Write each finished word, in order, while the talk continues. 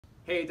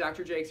Hey,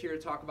 Dr. Jake's here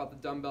to talk about the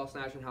dumbbell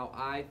snatch and how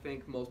I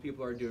think most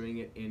people are doing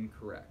it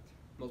incorrect.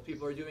 Most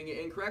people are doing it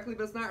incorrectly,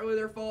 but it's not really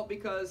their fault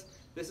because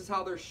this is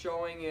how they're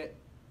showing it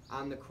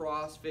on the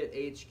CrossFit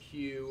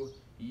HQ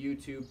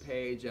YouTube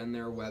page and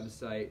their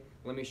website.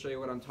 Let me show you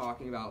what I'm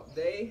talking about.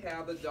 They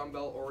have the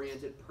dumbbell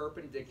oriented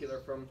perpendicular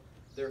from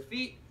their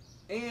feet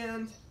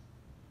and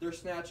they're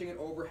snatching it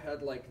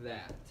overhead like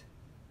that.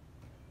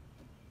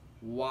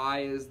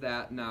 Why is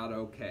that not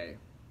okay?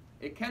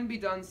 It can be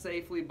done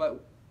safely,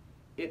 but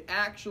it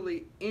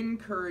actually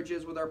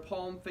encourages, with our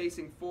palm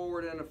facing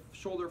forward and a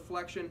shoulder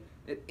flexion,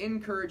 it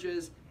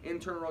encourages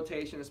internal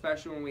rotation,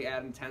 especially when we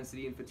add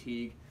intensity and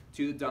fatigue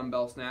to the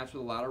dumbbell snatch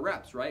with a lot of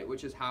reps, right?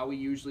 Which is how we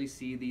usually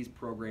see these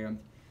programmed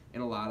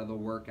in a lot of the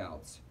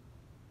workouts.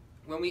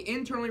 When we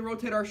internally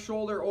rotate our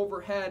shoulder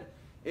overhead,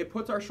 it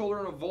puts our shoulder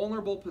in a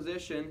vulnerable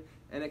position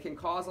and it can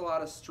cause a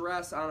lot of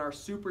stress on our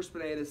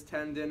supraspinatus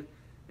tendon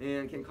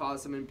and can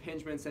cause some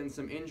impingements and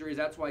some injuries.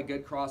 That's why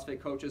good CrossFit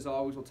coaches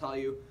always will tell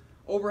you,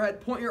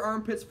 overhead, point your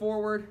armpits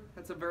forward.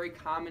 That's a very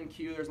common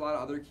cue. There's a lot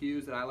of other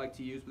cues that I like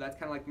to use, but that's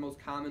kind of like the most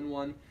common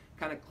one.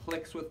 Kind of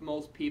clicks with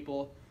most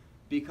people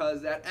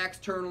because that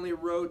externally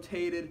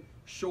rotated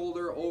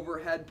shoulder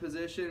overhead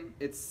position,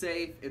 it's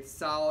safe, it's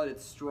solid,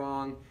 it's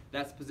strong.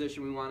 That's the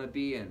position we want to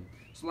be in.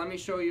 So let me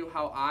show you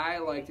how I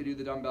like to do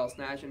the dumbbell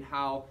snatch and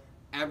how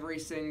every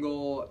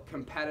single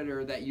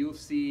competitor that you'll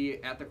see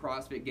at the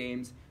CrossFit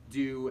Games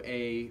do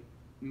a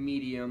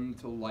medium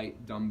to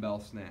light dumbbell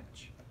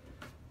snatch.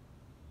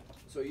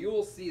 So you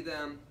will see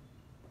them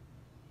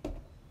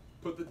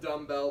put the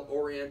dumbbell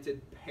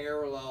oriented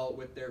parallel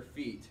with their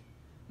feet.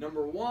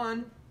 Number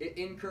one, it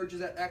encourages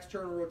that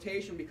external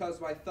rotation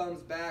because my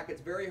thumb's back. It's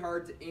very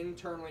hard to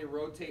internally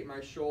rotate my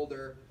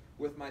shoulder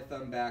with my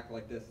thumb back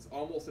like this. It's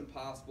almost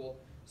impossible.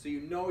 So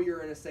you know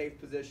you're in a safe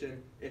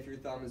position if your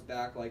thumb is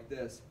back like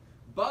this.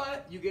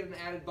 But you get an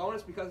added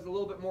bonus because it's a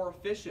little bit more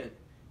efficient.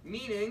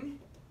 Meaning,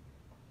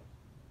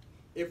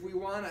 if we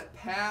want to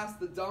pass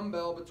the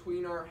dumbbell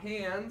between our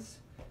hands,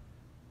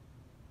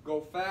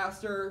 go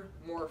faster,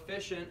 more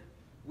efficient,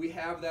 we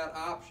have that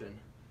option.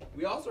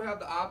 We also have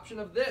the option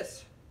of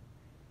this.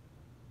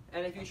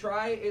 And if you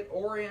try it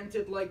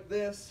oriented like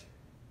this,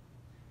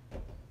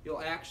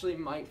 you'll actually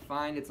might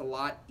find it's a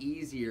lot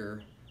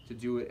easier to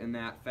do it in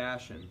that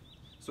fashion.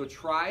 So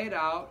try it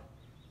out,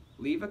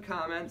 leave a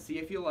comment, see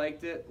if you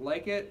liked it,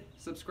 like it,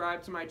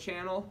 subscribe to my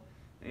channel,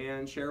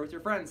 and share with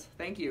your friends.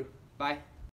 Thank you. Bye.